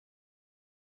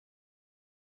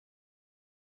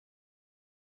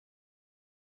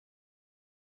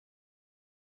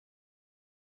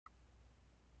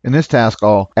In this task,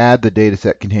 I'll add the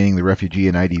dataset containing the refugee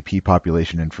and IDP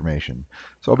population information.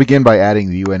 So I'll begin by adding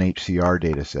the UNHCR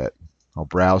dataset. I'll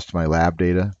browse to my lab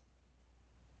data,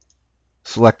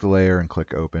 select the layer and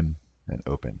click Open and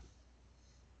Open.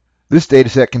 This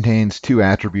dataset contains two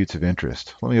attributes of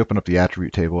interest. Let me open up the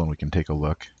attribute table and we can take a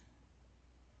look.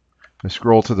 If I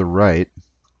scroll to the right,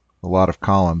 a lot of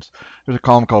columns. There's a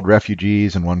column called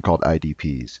refugees and one called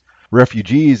IDPs.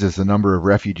 Refugees is the number of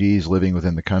refugees living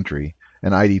within the country,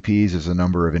 and IDPs is the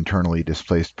number of internally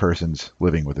displaced persons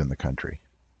living within the country.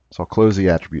 So I'll close the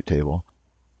attribute table.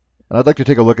 And I'd like to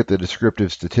take a look at the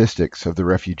descriptive statistics of the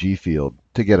refugee field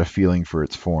to get a feeling for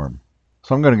its form.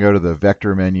 So I'm going to go to the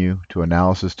Vector menu to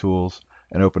Analysis Tools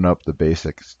and open up the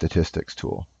Basic Statistics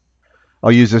tool.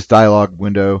 I'll use this dialog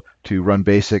window to run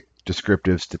basic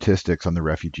descriptive statistics on the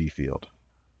refugee field.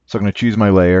 So I'm going to choose my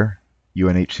layer,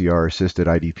 UNHCR assisted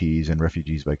IDPs and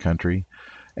refugees by country,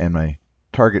 and my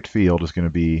target field is going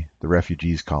to be the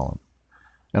refugees column.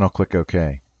 And I'll click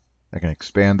OK. I can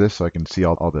expand this so I can see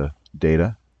all the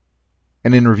data.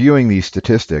 And in reviewing these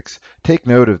statistics, take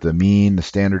note of the mean, the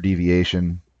standard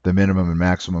deviation, the minimum and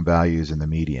maximum values, and the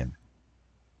median.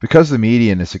 Because the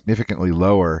median is significantly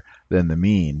lower than the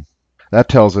mean, that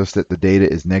tells us that the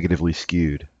data is negatively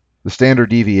skewed. The standard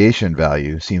deviation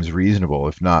value seems reasonable,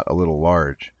 if not a little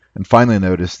large. And finally,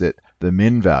 notice that the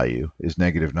min value is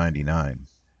negative 99.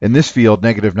 In this field,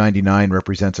 negative 99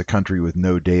 represents a country with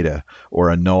no data,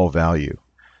 or a null value.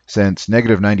 Since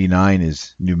negative 99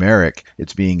 is numeric,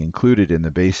 it's being included in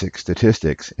the basic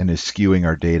statistics and is skewing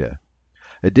our data.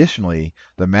 Additionally,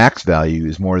 the max value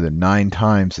is more than 9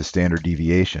 times the standard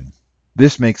deviation.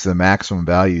 This makes the maximum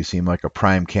value seem like a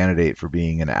prime candidate for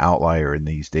being an outlier in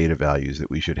these data values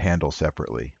that we should handle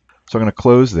separately. So I'm going to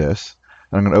close this,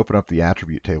 and I'm going to open up the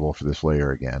attribute table for this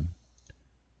layer again.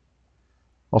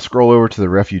 I'll scroll over to the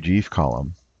refugees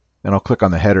column, and I'll click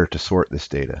on the header to sort this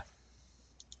data.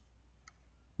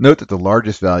 Note that the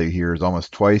largest value here is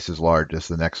almost twice as large as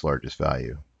the next largest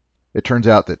value. It turns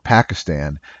out that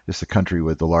Pakistan is the country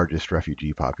with the largest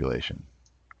refugee population.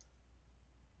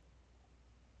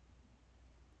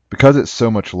 Because it's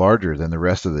so much larger than the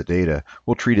rest of the data,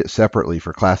 we'll treat it separately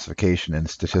for classification and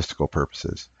statistical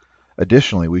purposes.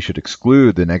 Additionally, we should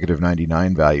exclude the negative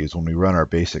 99 values when we run our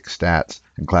basic stats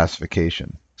and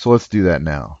classification. So let's do that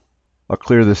now. I'll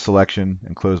clear this selection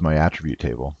and close my attribute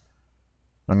table.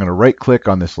 I'm going to right-click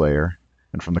on this layer,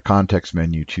 and from the context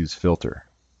menu, choose Filter.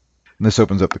 And this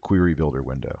opens up the Query Builder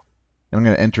window. And I'm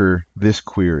going to enter this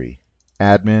query.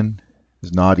 Admin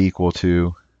is not equal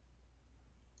to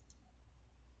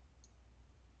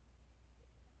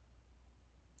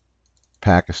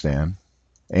Pakistan,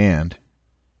 and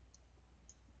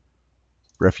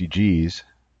refugees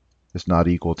is not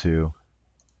equal to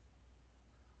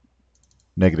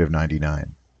negative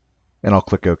 99. And I'll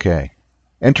click OK.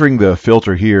 Entering the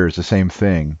filter here is the same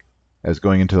thing as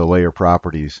going into the layer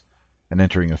properties and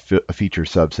entering a feature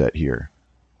subset here.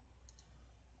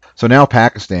 So now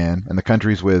Pakistan and the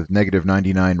countries with negative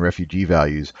 99 refugee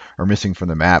values are missing from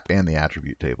the map and the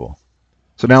attribute table.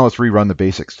 So now let's rerun the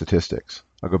basic statistics.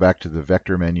 I'll go back to the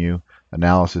Vector menu,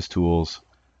 Analysis Tools,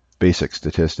 Basic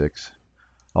Statistics.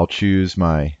 I'll choose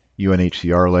my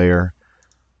UNHCR layer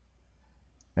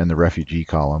and the refugee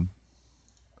column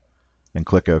and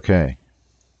click OK.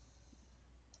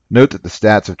 Note that the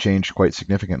stats have changed quite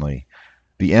significantly.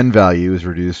 The N value is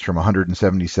reduced from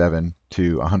 177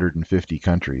 to 150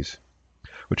 countries,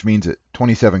 which means that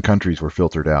 27 countries were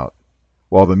filtered out.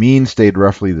 While the mean stayed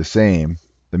roughly the same,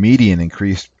 the median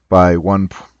increased by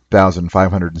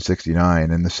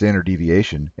 1,569 and the standard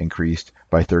deviation increased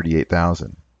by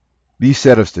 38,000. These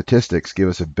set of statistics give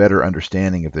us a better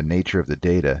understanding of the nature of the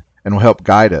data and will help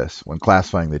guide us when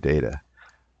classifying the data.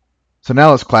 So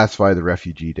now let's classify the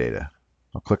refugee data.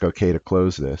 I'll click OK to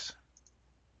close this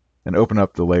and open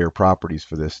up the layer properties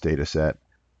for this data set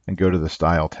and go to the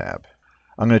Style tab.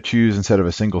 I'm going to choose, instead of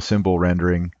a single symbol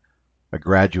rendering, a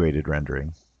graduated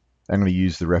rendering. I'm going to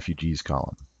use the refugees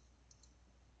column.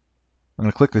 I'm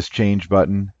going to click this Change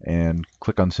button and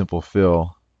click on Simple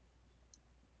Fill.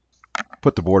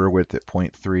 Put the border width at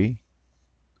 0.3.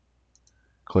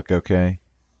 Click OK.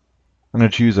 I'm going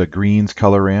to choose a greens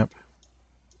color ramp.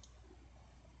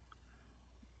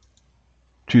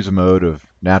 Choose a mode of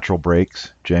natural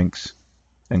breaks, Jenks,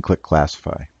 and click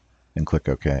Classify, and click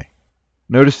OK.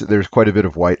 Notice that there's quite a bit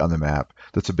of white on the map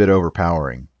that's a bit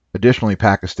overpowering. Additionally,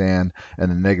 Pakistan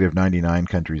and the negative 99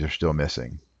 countries are still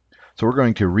missing. So we're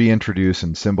going to reintroduce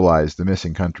and symbolize the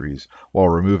missing countries while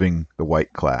removing the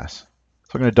white class.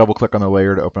 So I'm going to double click on the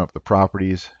layer to open up the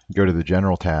properties, go to the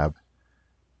General tab,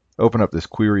 open up this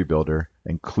Query Builder,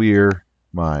 and clear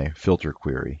my filter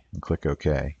query and click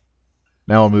OK.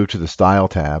 Now I'll move to the Style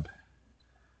tab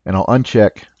and I'll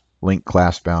uncheck Link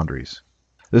Class Boundaries.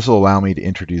 This will allow me to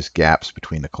introduce gaps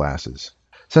between the classes.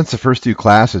 Since the first two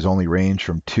classes only range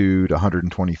from 2 to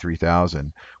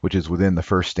 123,000, which is within the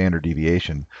first standard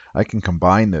deviation, I can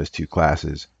combine those two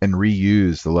classes and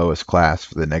reuse the lowest class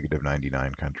for the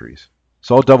 -99 countries.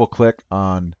 So I'll double click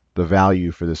on the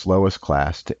value for this lowest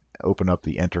class to open up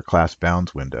the Enter Class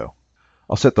Bounds window.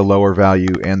 I'll set the lower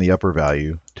value and the upper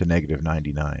value to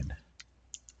 -99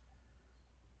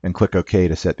 and click OK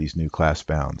to set these new class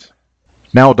bounds.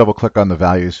 Now I'll double click on the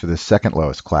values for this second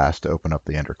lowest class to open up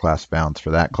the Enter Class Bounds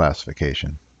for that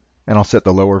classification. And I'll set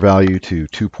the lower value to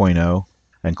 2.0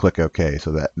 and click OK,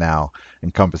 so that now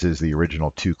encompasses the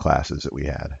original two classes that we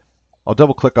had. I'll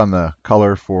double click on the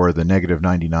color for the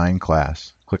 -99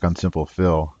 class, click on Simple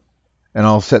Fill, and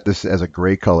I'll set this as a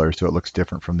gray color so it looks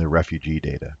different from the refugee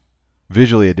data.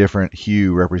 Visually, a different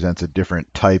hue represents a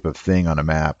different type of thing on a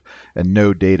map, and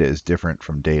no data is different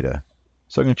from data.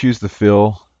 So I'm going to choose the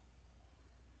fill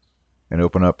and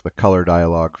open up the color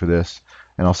dialog for this,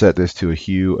 and I'll set this to a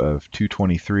hue of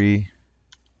 223,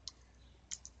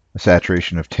 a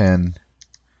saturation of 10,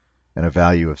 and a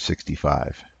value of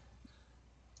 65,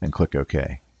 and click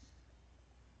OK.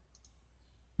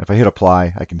 If I hit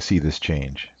apply, I can see this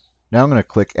change. Now I'm going to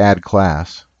click Add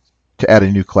Class to add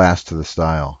a new class to the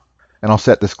style, and I'll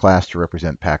set this class to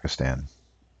represent Pakistan.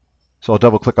 So I'll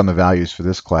double click on the values for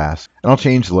this class, and I'll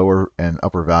change the lower and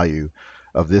upper value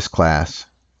of this class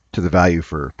to the value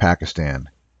for Pakistan,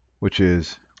 which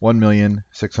is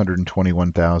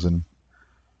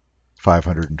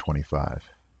 1,621,525,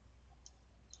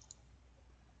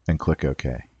 and click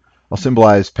OK. I'll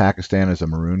symbolize Pakistan as a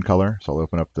maroon color, so I'll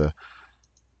open up the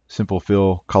Simple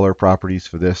Fill color properties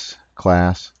for this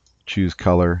class, choose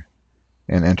color,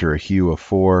 and enter a hue of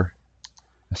 4,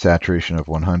 a saturation of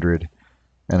 100,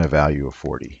 and a value of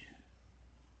 40,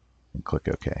 and click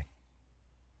OK,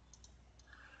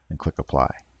 and click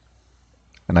Apply.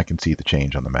 And I can see the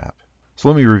change on the map. So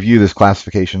let me review this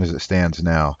classification as it stands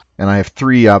now. And I have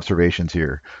three observations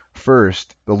here.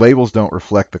 First, the labels don't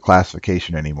reflect the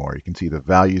classification anymore. You can see the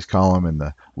values column and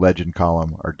the legend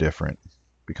column are different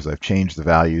because I've changed the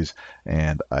values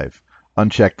and I've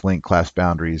unchecked link class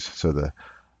boundaries, so the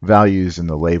values in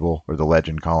the label or the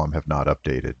legend column have not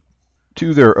updated.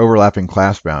 Two, there are overlapping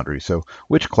class boundaries. So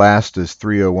which class does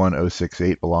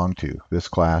 301068 belong to? This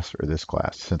class or this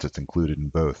class, since it's included in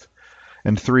both.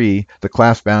 And three, the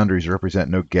class boundaries represent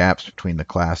no gaps between the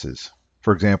classes.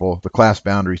 For example, the class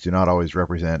boundaries do not always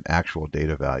represent actual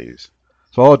data values.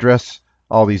 So I'll address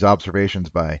all these observations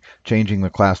by changing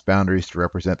the class boundaries to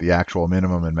represent the actual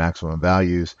minimum and maximum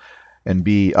values, and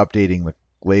B, updating the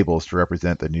labels to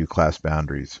represent the new class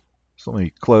boundaries. So let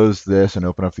me close this and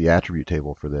open up the attribute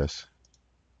table for this.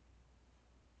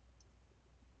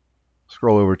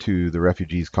 Scroll over to the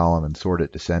refugees column and sort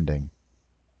it descending.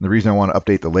 The reason I want to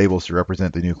update the labels to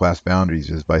represent the new class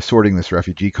boundaries is by sorting this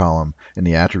refugee column in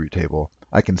the attribute table,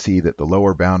 I can see that the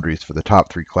lower boundaries for the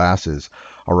top three classes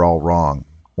are all wrong.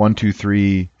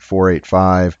 123,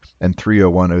 485, and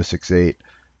 301068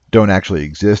 don't actually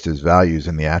exist as values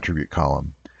in the attribute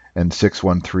column, and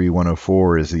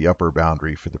 613104 is the upper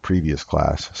boundary for the previous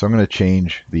class. So I'm going to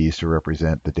change these to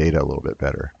represent the data a little bit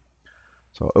better.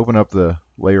 So I'll open up the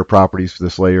layer properties for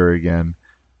this layer again,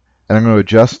 and I'm going to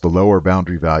adjust the lower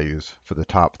boundary values for the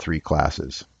top three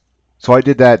classes. So I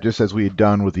did that just as we had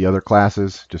done with the other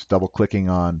classes, just double clicking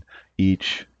on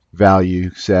each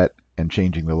value set and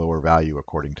changing the lower value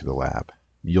according to the lab.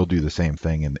 You'll do the same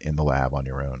thing in the lab on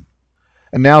your own.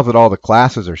 And now that all the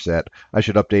classes are set, I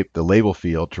should update the label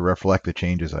field to reflect the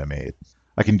changes I made.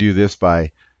 I can do this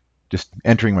by just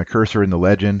entering my cursor in the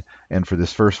legend, and for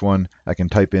this first one, I can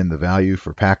type in the value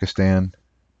for Pakistan.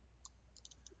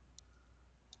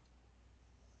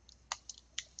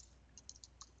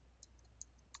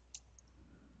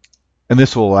 And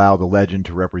this will allow the legend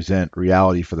to represent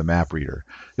reality for the map reader.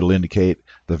 It'll indicate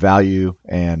the value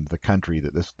and the country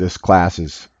that this class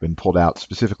has been pulled out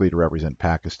specifically to represent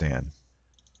Pakistan.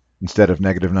 Instead of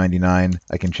 -99,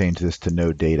 I can change this to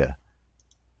no data.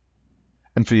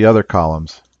 And for the other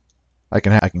columns, I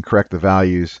can correct the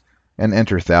values and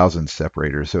enter thousands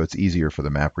separators so it's easier for the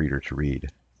map reader to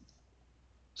read.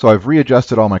 So I've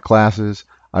readjusted all my classes.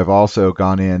 I've also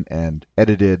gone in and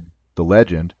edited the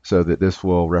legend so that this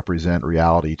will represent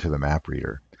reality to the map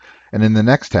reader. And in the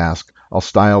next task, I'll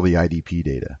style the IDP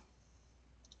data.